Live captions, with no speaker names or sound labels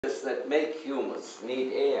That make humus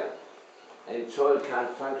need air, and soil can't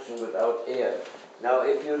function without air. Now,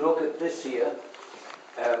 if you look at this here,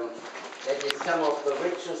 that is some of the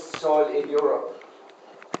richest soil in Europe.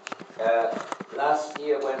 Last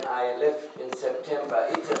year, when I left in September,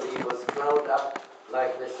 Italy was plowed up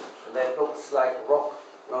like this, and that looks like rock,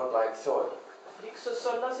 not like soil. Ce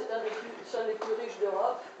sol-là, c'est un des sols les plus riches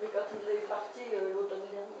d'Europe, mais quand il est parti l'automne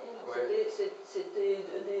dernier, ouais, c'était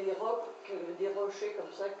des rocs, des rochers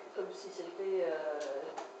comme ça, comme si c'était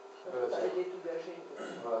des tout gagé.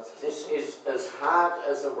 This is as hard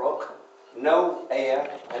as a rock, no air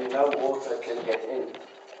and no water can get in.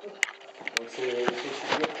 Donc c'est aussi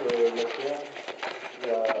dire que la terre,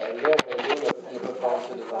 l'air et l'eau ne peuvent pas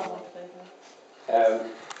rentrer dedans.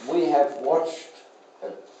 We have watched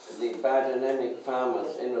the biodynamic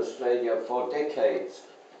farmers in Australia for decades,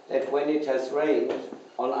 that when it has rained,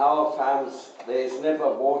 on our farms there is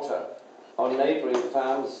never water. On neighboring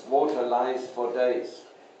farms, water lies for days.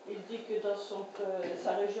 Il dit que dans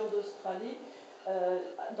sa région d'Australie,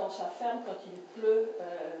 dans sa ferme, quand il pleut,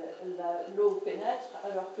 l'eau pénètre,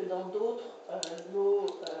 alors que dans d'autres, l'eau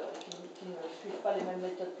qui ne suivent pas les mêmes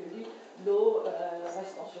méthodes que lui, l'eau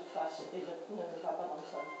reste en surface et ne va pas dans le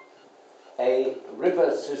sol. A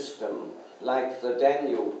river system like the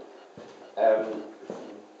Danube,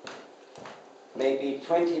 maybe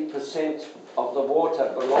 20% of the water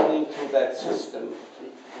belonging to that system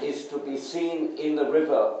is to be seen in the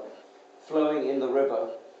river, flowing in the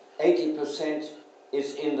river. 80%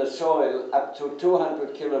 is in the soil up to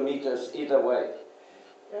 200 kilometers either way.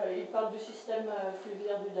 Il parle du système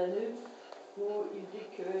fluvial du Danube, où il dit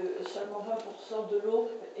que seulement 20% de l'eau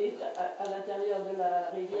est à l'intérieur de la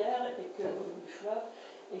rivière et que, du fleuve,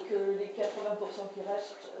 et que les 80% qui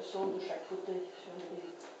restent sont de chaque côté sur les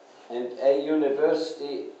rives. And a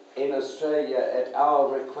university in Australia, at our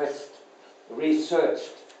request,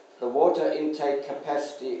 researched the water intake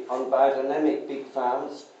capacity on biodynamic big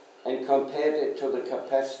farms and compared it to the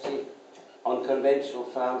capacity on conventional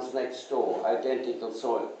farms next door, identical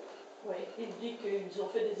soil. Oui, il dit qu'ils ont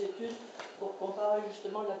fait des études pour comparer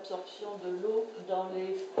justement l'absorption de l'eau dans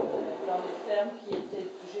les fermes qui étaient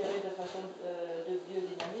gérées de façon de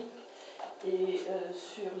biodynamique et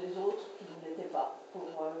sur les autres qui ne l'étaient pas, pour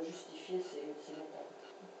justifier ces méthodes.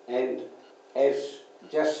 And as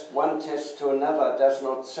just one test to another does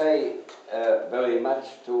not say very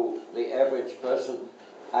much to the average person,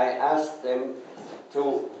 I asked them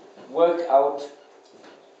to work out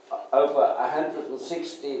over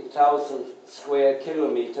 160,000 square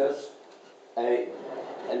kilometers an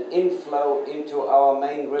inflow into our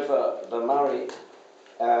main river, the Murray,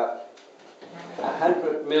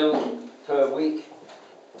 100 mil per week,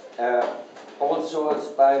 all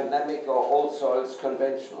soils biodynamic or all soils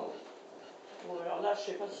conventional. Bon, alors là, je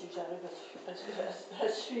ne sais pas si j'arrive à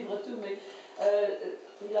suivre tout, mais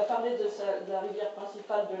il a parlé de la rivière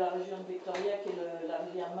principale de la région de Victoria, qui est la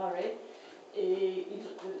rivière Murray, et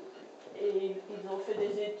ils ont fait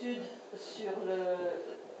des études sur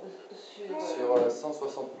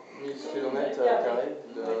 160 000 km²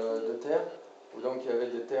 de terre, où donc il y avait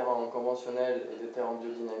des terres en conventionnel et des terres en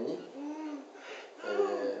biodynamie.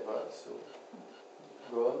 Et voilà, so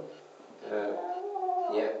go on.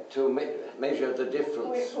 Yeah, to measure the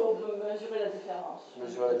difference. Oui, pour mesurer la différence.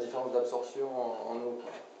 Mesurer la différence d'absorption en eau.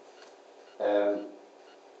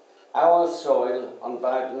 Our soil on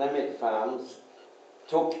biodynamic farms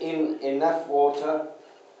took in enough water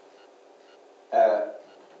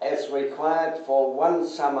as required for one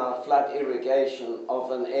summer flood irrigation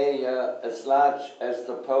of an area as large as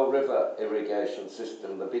the Po River irrigation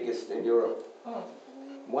system, the biggest in Europe.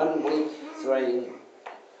 1 week's rain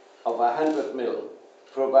of 100 mil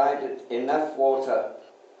provided enough water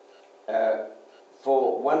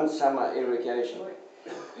for one summer irrigation.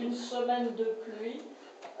 Une semaine de pluie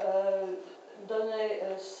donnait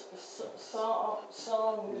 100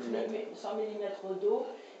 mm d'eau,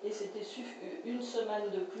 et une semaine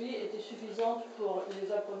de pluie était suffisante pour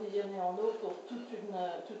les approvisionner en eau pour toute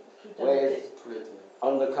un été.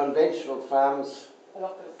 On the conventional farms,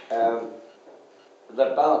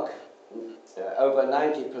 the bulk, over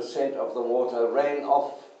 90% of the water ran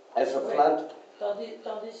off as a flood.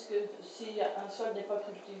 Tandis que si un sol n'est pas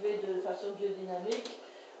cultivé de façon biodynamique,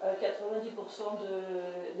 90%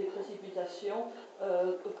 des précipitations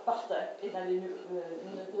partaient et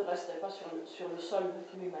ne restaient pas sur le sol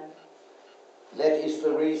lui-même. That is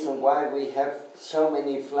the reason why we have so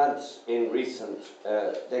many floods in recent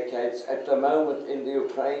decades. At the moment in the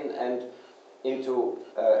Ukraine and into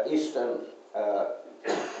eastern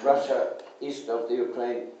Russia, east of the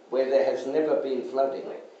Ukraine, where there has never been flooding.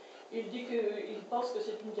 Il dit qu'il pense que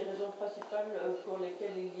c'est une des raisons principales pour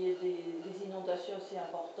lesquelles il y ait des inondations aussi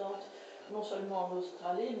importantes, non seulement en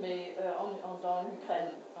Australie, mais dans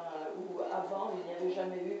l'Ukraine, où avant il n'y avait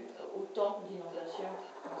jamais eu autant d'inondations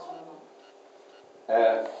en ce moment.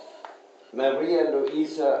 Maria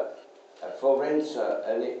Luisa Forenza,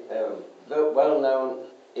 a well-known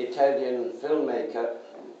Italian filmmaker,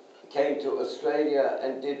 came to Australia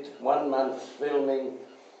and did 1 month filming,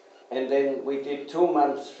 and then we did 2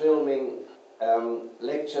 months filming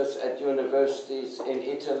lectures at universities in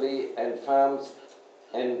Italy and farms,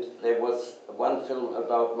 and there was 1 film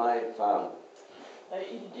about my farm.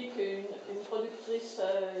 Il dit qu'une productrice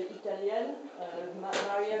italienne,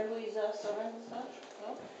 Maria Luisa Forenza,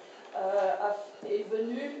 est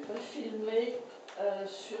venue filmer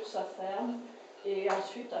sur sa ferme et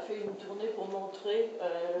ensuite a fait une tournée pour montrer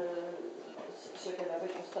ce qu'elle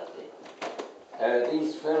avait constaté.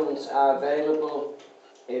 These films are available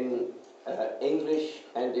in English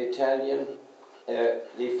and Italian.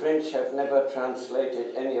 The French have never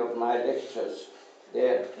translated any of my lectures.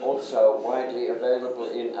 They're also widely available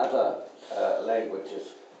in other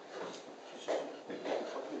languages.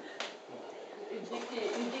 Il dit qu'il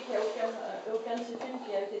n'y a aucun de ces films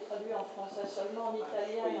qui a été traduit en français, seulement en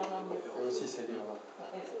italien et en anglais. Et aussi ces livres.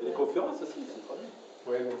 Les conférences aussi, c'est traduit.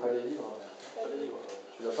 Oui, mais pas les livres.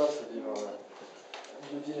 Tu l'as pas, ce livre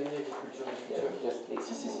Biodynamie, agriculture du futur.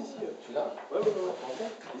 Si. Tu l'as? Ouais. En français?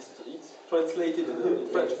 It's translated in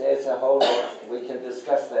French. There's a whole lot. We can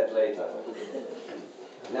discuss that later.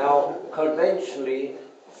 Now, conventionally,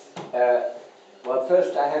 well,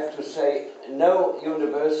 first I have to say, no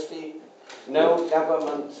university, no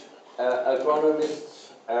government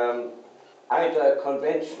agronomists, either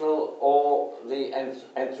conventional or the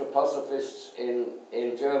anthroposophists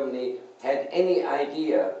in Germany, had any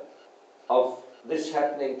idea of this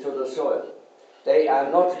happening to the soil. They are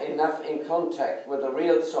not enough in contact with the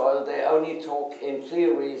real soil. They only talk in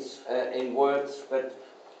theories, in words, but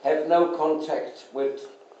have no contact with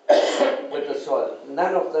the soil.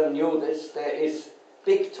 None of them knew this. There is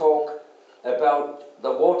big talk about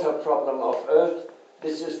the water problem of Earth.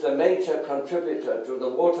 This is the major contributor to the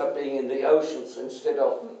water being in the oceans instead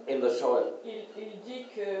of in the soil. Il dit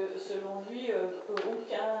que selon lui,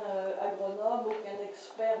 aucun agronome, aucun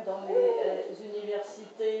expert dans les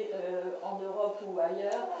universités en Europe ou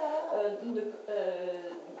ailleurs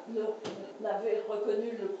n'avait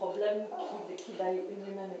reconnu le problème qu'il a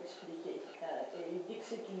lui-même expliqué. Et il dit que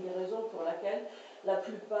c'est une des raisons pour laquelle la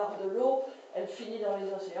plupart de l'eau, elle finit dans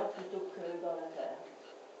les océans plutôt que dans la terre.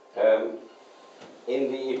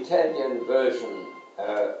 In the Italian version,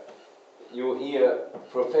 you hear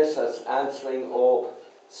professors answering or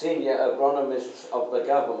senior agronomists of the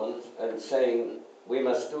government and saying, we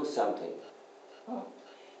must do something.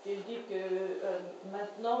 Il dit que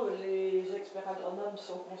maintenant les experts agronomes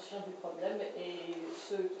sont conscients du problème et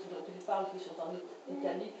ceux dont il parle qui sont en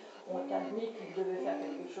Italie ont admis qu'ils devaient faire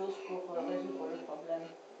quelque chose pour résoudre le problème.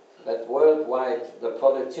 But worldwide, the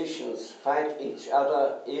politicians fight each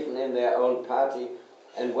other, even in their own party,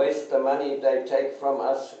 and waste the money they take from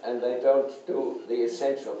us, and they don't do the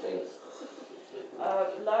essential things.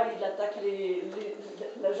 Là, il attaque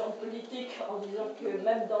l'agent politique en disant que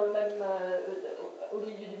même dans le même, au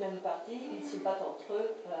milieu du même parti, ils se battent entre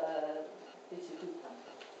eux, et c'est tout.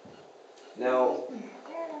 Now,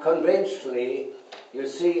 conventionally, you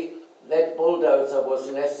see that bulldozer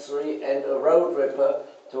was necessary and a road ripper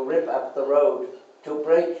to rip up the road to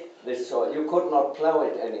break this soil. You could not plow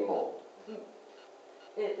it anymore.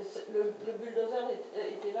 Et le bulldozer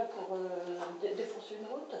était là pour défoncer une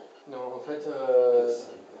route? Non, en fait,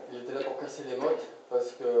 il était là pour casser les mottes,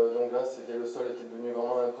 parce que donc là, le sol était devenu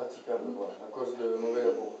vraiment impraticable, quoi, à cause de mauvais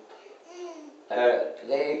labour.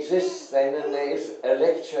 There exists then, and there is a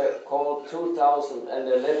lecture called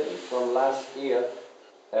 2011 from last year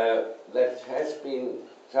that has been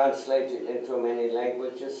translated into many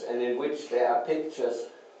languages, and in which there are pictures,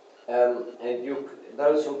 and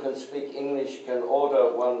those who can speak English can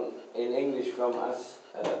order one in English from us.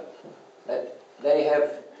 That they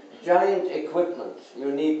have giant equipment. You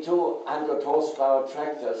need 200 horsepower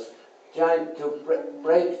tractors, giant, to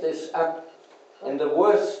break this up. And the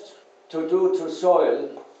worst to do to soil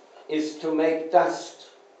is to make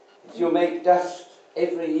dust. If you make dust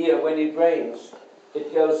every year when it rains,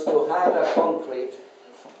 it goes to harder concrete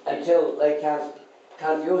until they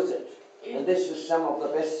can't use it. And this is some of the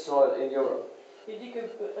best soil in Europe. Il dit que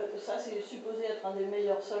ça c'est supposé être un des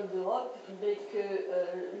meilleurs sols d'Europe, mais que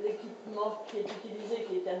l'équipement qui est utilisé,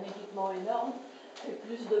 qui est un équipement énorme, fait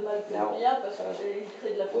plus de mal que de bien parce qu'il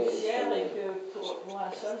crée de la poussière et que pour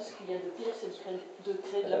un sol, ce qu'il y a de pire, c'est de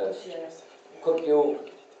créer de la poussière. Could you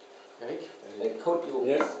Eric? And could you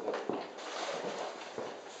Yes.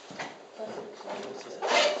 Ça,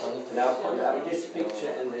 c'est On y now put up this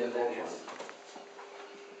picture and then that one?